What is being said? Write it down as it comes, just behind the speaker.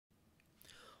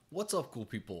What's up, cool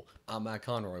people? I'm Matt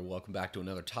Conroy. Welcome back to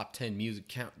another Top 10 Music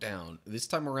Countdown. This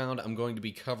time around, I'm going to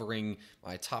be covering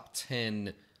my top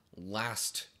 10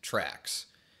 last tracks.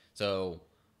 So,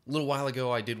 a little while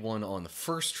ago, I did one on the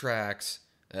first tracks.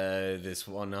 This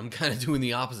one, I'm kind of doing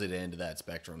the opposite end of that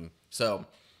spectrum. So,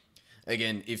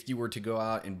 again, if you were to go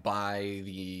out and buy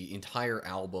the entire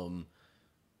album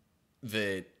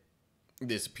that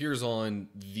this appears on,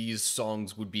 these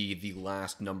songs would be the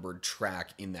last numbered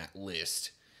track in that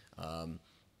list.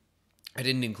 I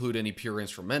didn't include any pure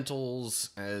instrumentals,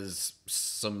 as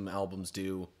some albums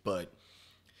do, but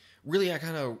really I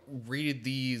kind of rated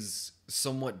these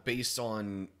somewhat based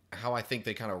on how I think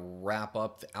they kind of wrap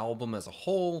up the album as a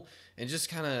whole, and just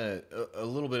kind of a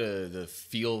little bit of the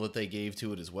feel that they gave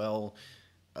to it as well.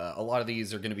 A lot of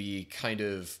these are going to be kind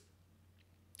of,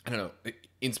 I don't know,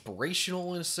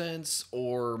 inspirational in a sense,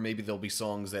 or maybe there'll be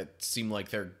songs that seem like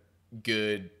they're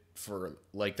good for,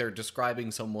 like, they're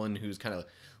describing someone who's kind of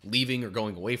leaving or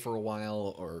going away for a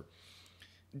while, or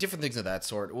different things of that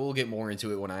sort. We'll get more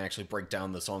into it when I actually break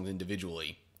down the songs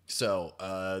individually. So,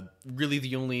 really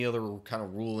the only other kind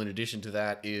of rule in addition to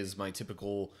that is my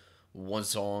typical one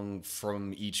song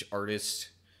from each artist.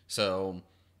 So,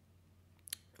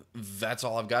 that's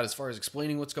all I've got as far as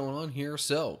explaining what's going on here.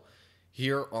 So,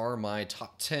 here are my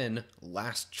top 10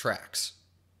 last tracks.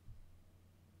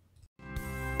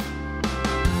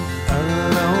 A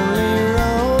lonely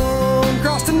road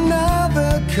crossed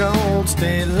another cold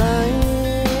state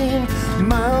line,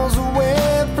 miles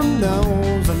away from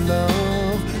those I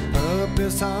love.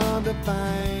 Purpose hard to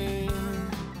find.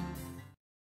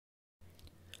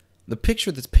 The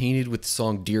picture that's painted with the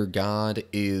song Dear God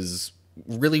is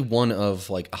really one of,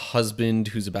 like, a husband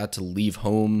who's about to leave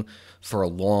home for a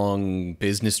long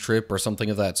business trip or something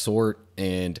of that sort.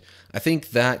 And I think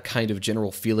that kind of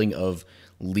general feeling of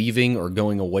leaving or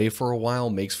going away for a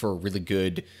while makes for a really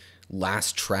good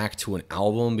last track to an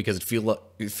album, because it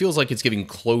feels like it's giving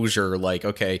closure, like,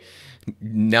 okay,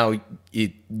 now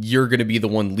you're going to be the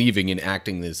one leaving and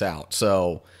acting this out.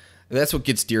 So that's what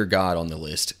gets Dear God on the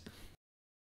list.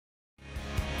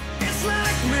 It's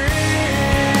like me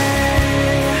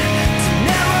to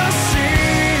never see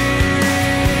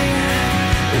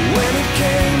when it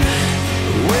came,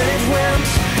 when it went,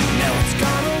 now it's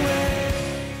gone away.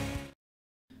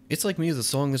 It's Like Me is a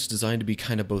song that's designed to be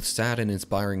kind of both sad and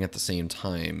inspiring at the same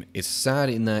time. It's sad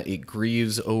in that it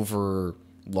grieves over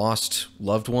lost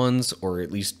loved ones, or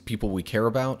at least people we care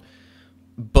about,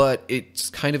 but it's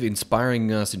kind of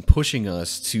inspiring us and pushing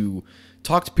us to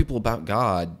talk to people about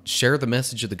God, share the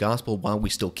message of the gospel while we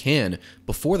still can,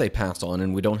 before they pass on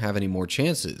and we don't have any more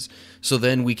chances. So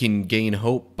then we can gain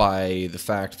hope by the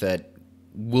fact that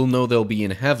we'll know they'll be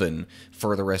in heaven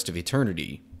for the rest of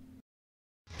eternity.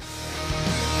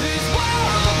 These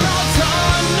whereabouts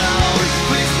unknown,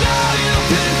 please know you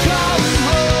can come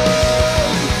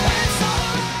home. It's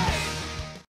alright.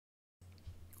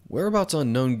 Whereabouts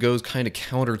Unknown goes kind of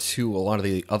counter to a lot of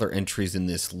the other entries in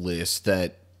this list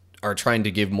that are trying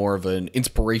to give more of an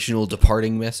inspirational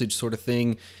departing message sort of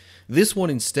thing. This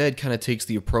one instead kind of takes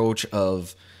the approach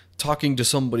of talking to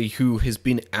somebody who has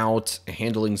been out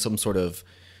handling some sort of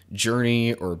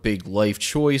journey or a big life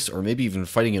choice, or maybe even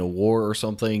fighting in a war or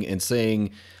something, and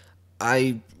saying,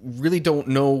 I really don't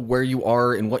know where you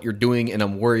are and what you're doing, and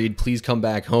I'm worried. Please come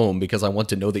back home because I want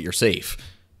to know that you're safe.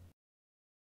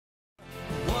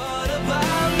 What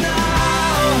about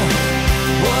now?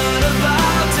 What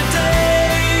about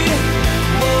today?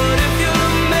 What if you're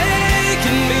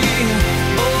making me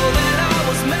all that I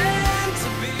was meant to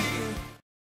be?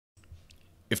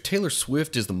 If Taylor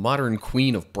Swift is the modern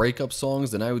queen of breakup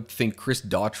songs, then I would think Chris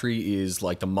Daughtry is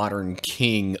like the modern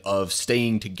king of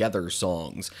staying together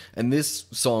songs. And this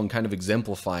song kind of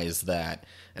exemplifies that.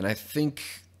 And I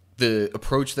think the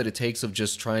approach that it takes of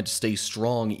just trying to stay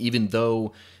strong, even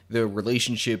though the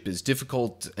relationship is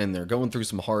difficult and they're going through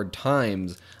some hard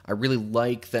times, I really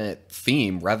like that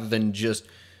theme. Rather than just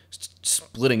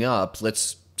splitting up,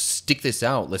 let's stick this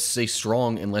out, let's stay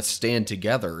strong, and let's stand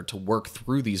together to work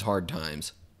through these hard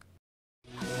times.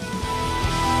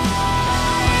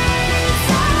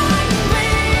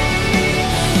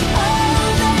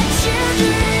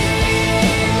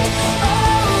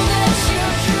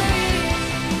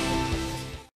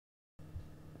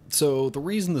 So the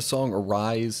reason the song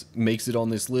Arise makes it on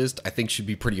this list, I think, should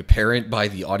be pretty apparent by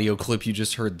the audio clip you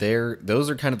just heard there. Those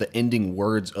are kind of the ending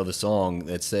words of the song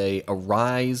that say,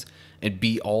 arise and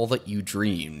be all that you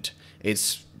dreamed.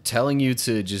 It's telling you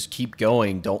to just keep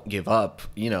going, don't give up.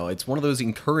 You know, it's one of those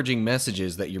encouraging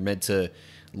messages that you're meant to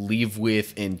leave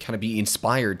with and kind of be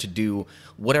inspired to do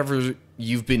whatever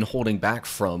you've been holding back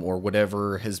from, or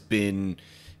whatever has been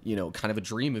kind of a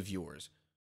dream of yours.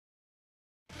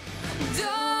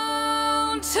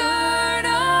 Don't turn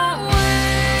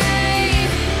away.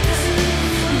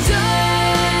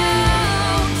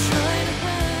 Don't try to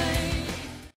hide.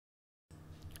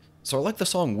 So I like the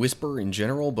song Whisper in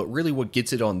general, but really what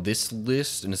gets it on this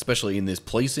list, and especially in this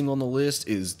placing on the list,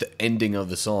 is the ending of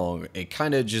the song. It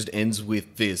kind of just ends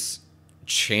with this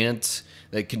chant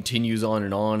that continues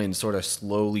on and sort of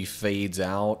slowly fades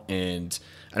out, and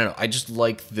I don't know, I just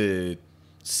like the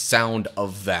sound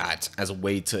of that as a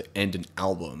way to end an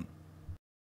album.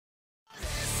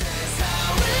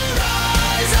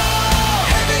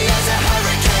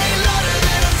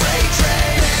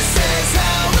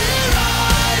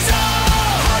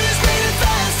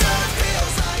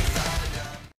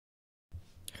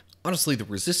 Honestly, The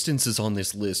Resistance is on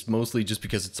this list mostly just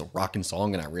because it's a rockin'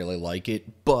 song and I really like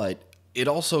it, but it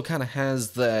also kind of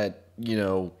has that,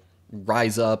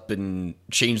 rise up and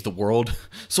change the world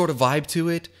sort of vibe to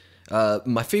it.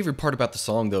 My favorite part about the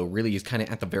song, though, really is kind of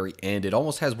at the very end. It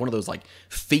almost has one of those,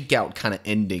 fake out kind of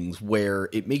endings where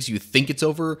it makes you think it's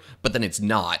over, but then it's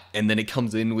not. And then it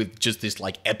comes in with just this,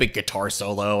 epic guitar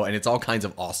solo, and it's all kinds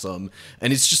of awesome.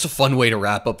 And it's just a fun way to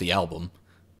wrap up the album.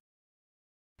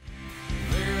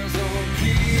 There's a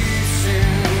peace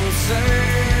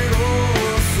inside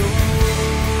our soul.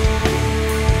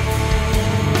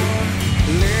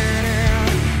 Let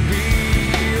it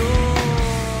be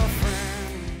your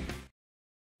friend.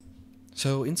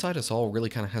 So Inside Us All really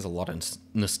kind of has a lot of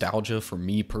nostalgia for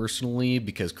me personally,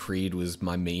 because Creed was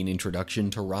my main introduction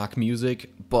to rock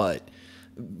music, but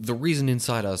the reason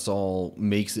Inside Us All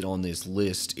makes it on this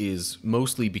list is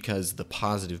mostly because the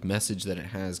positive message that it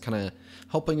has, kind of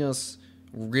helping us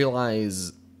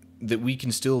realize that we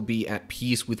can still be at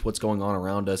peace with what's going on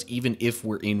around us, even if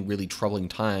we're in really troubling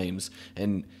times,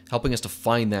 and helping us to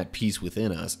find that peace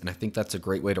within us. And I think that's a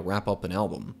great way to wrap up an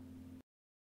album.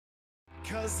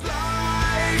 'Cause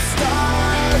life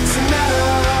starts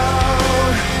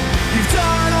now. You've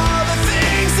done all the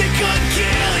things that could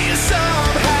kill you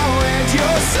somehow, and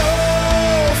you're so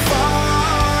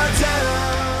far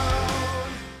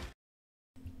down.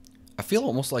 I feel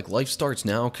almost like Life Starts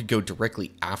Now could go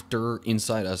directly after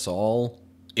Inside Us All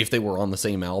if they were on the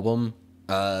same album.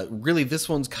 Really, this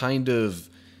one's kind of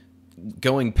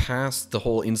going past the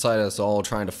whole Inside Us All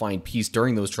trying to find peace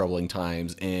during those troubling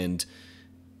times, and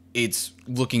it's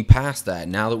looking past that.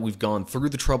 Now that we've gone through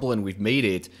the trouble and we've made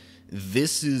it,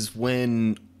 this is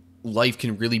when life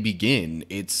can really begin.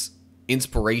 It's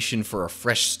inspiration for a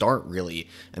fresh start, really.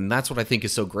 And that's what I think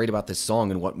is so great about this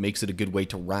song and what makes it a good way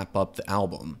to wrap up the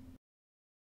album.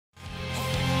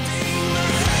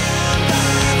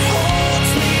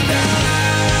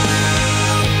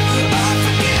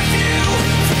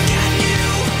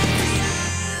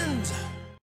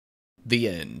 The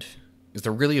End. Is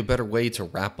there really a better way to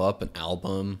wrap up an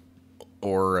album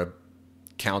or a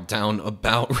countdown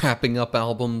about wrapping up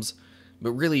albums?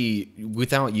 But really,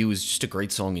 Without You is just a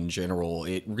great song in general.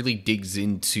 It really digs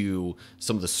into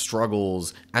some of the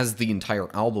struggles, as the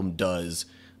entire album does,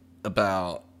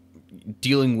 about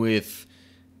dealing with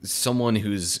someone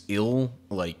who's ill,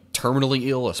 terminally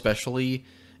ill especially,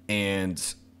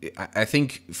 and I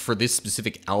think for this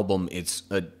specific album, it's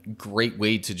a great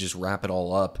way to just wrap it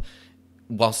all up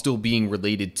while still being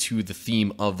related to the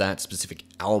theme of that specific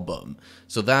album.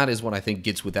 So that is what I think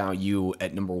gets Without You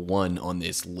at number 1 on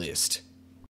this list.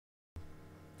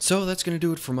 So that's going to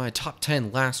do it for my top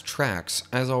 10 last tracks.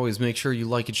 As always, make sure you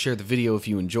like and share the video if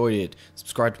you enjoyed it.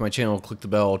 Subscribe to my channel, click the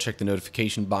bell, check the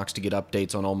notification box to get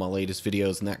updates on all my latest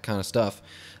videos and that kind of stuff.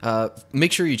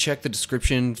 Make sure you check the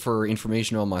description for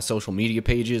information on my social media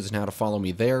pages and how to follow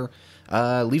me there.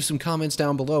 Leave some comments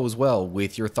down below as well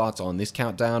with your thoughts on this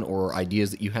countdown or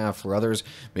ideas that you have for others.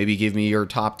 Maybe give me your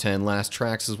top 10 last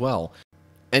tracks as well.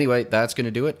 Anyway, that's going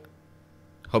to do it.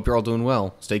 Hope you're all doing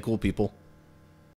well. Stay cool, people.